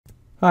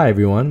Hi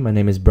everyone, my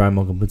name is Brian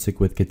Mokamutsik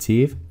with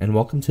KETIV, and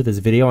welcome to this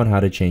video on how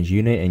to change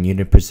unit and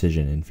unit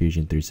precision in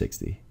Fusion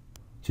 360.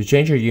 To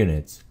change your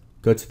units,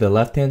 go to the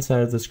left hand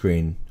side of the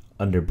screen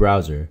under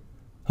Browser,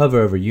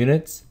 hover over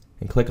Units,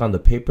 and click on the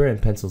paper and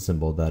pencil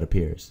symbol that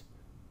appears.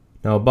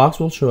 Now a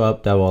box will show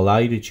up that will allow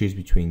you to choose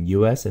between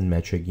US and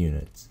metric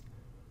units.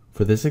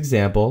 For this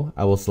example,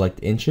 I will select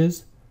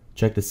inches,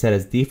 check the set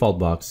as default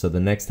box so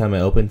the next time I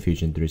open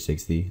Fusion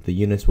 360, the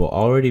units will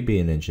already be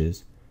in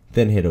inches,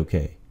 then hit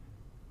OK.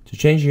 To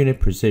change unit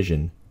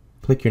precision,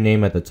 click your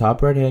name at the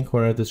top right hand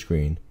corner of the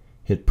screen,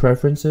 hit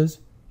Preferences,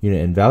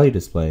 Unit and Value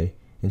Display,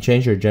 and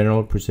change your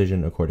general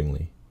precision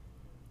accordingly.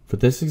 For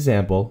this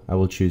example, I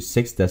will choose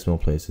 6 decimal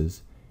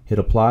places, hit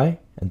Apply,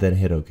 and then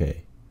hit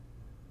OK.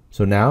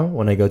 So now,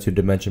 when I go to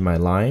dimension my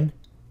line,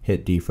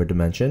 hit D for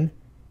dimension,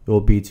 it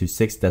will be to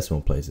 6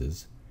 decimal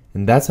places.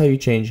 And that's how you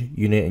change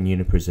unit and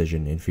unit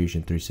precision in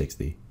Fusion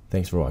 360.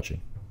 Thanks for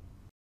watching.